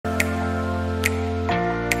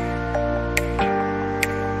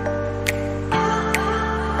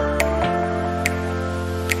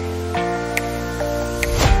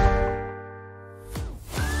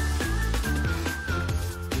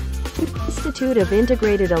Institute of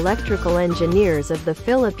Integrated Electrical Engineers of the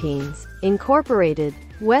Philippines, Incorporated,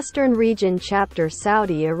 Western Region Chapter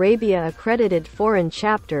Saudi Arabia Accredited Foreign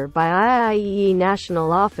Chapter by Iiee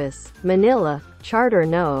National Office, Manila, Charter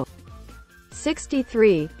No.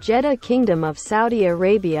 63, Jeddah Kingdom of Saudi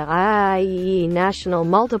Arabia Iiee National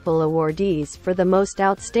Multiple Awardees for the Most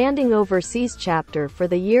Outstanding Overseas Chapter for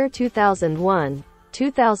the year 2001,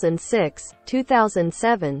 2006,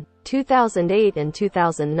 2007, 2008 and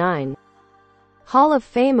 2009. Hall of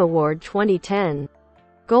Fame Award 2010.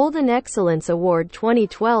 Golden Excellence Award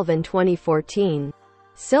 2012 and 2014.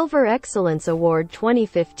 Silver Excellence Award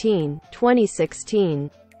 2015,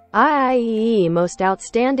 2016. Iiee Most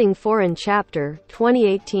Outstanding Foreign Chapter,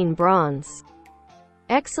 2018 Bronze.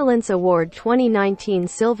 Excellence Award 2019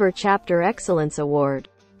 Silver Chapter Excellence Award.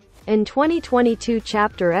 And 2022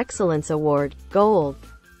 Chapter Excellence Award, Gold.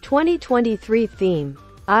 2023 Theme.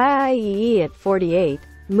 Iiee at 48,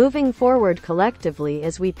 moving forward collectively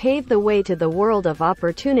as we pave the way to the world of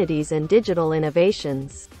opportunities and digital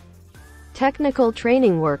innovations. Technical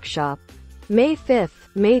Training Workshop. May 5th,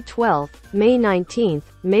 May 12th, May 19th,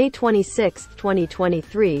 May 26th,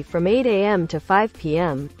 2023 from 8 a.m. to 5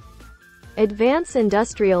 p.m. Advanced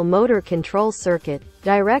Industrial Motor Control Circuit,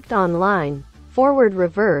 Direct Online, Forward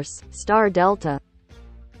Reverse, Star Delta.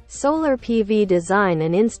 Solar PV Design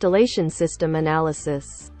and Installation System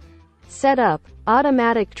Analysis. Setup,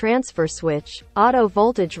 Automatic Transfer Switch, Auto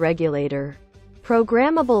Voltage Regulator.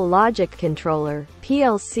 Programmable Logic Controller,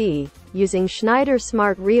 PLC, using Schneider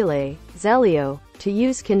Smart Relay, Zelio, to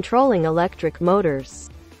use controlling electric motors.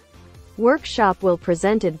 Workshop will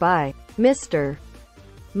presented by Mr.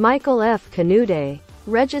 Michael F. Canude,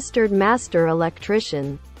 Registered Master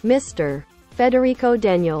Electrician, Mr. Federico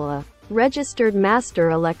Daniela, Registered Master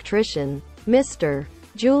Electrician, Mr.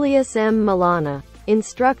 Julius M. Milana,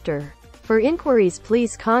 Instructor. For inquiries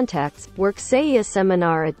please contact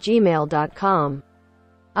Iiee-Seminar@gmail.com.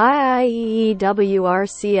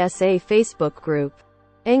 Iiee-Wrcsa Facebook Group.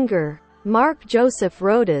 Enger. Mark Joseph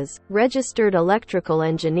Rodas, Registered Electrical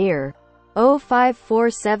Engineer.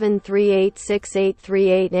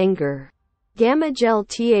 0547386838 Enger. Gamagel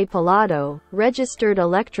T.A. Pilado, Registered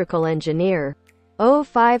Electrical Engineer.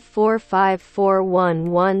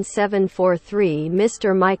 0545411743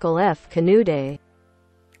 Mr. Michael F. Canude.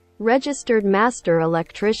 Registered Master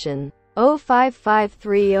Electrician.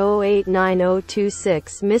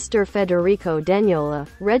 0553089026 Mr. Federico Daniela,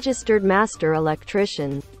 Registered Master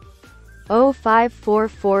Electrician.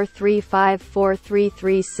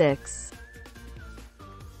 0544354336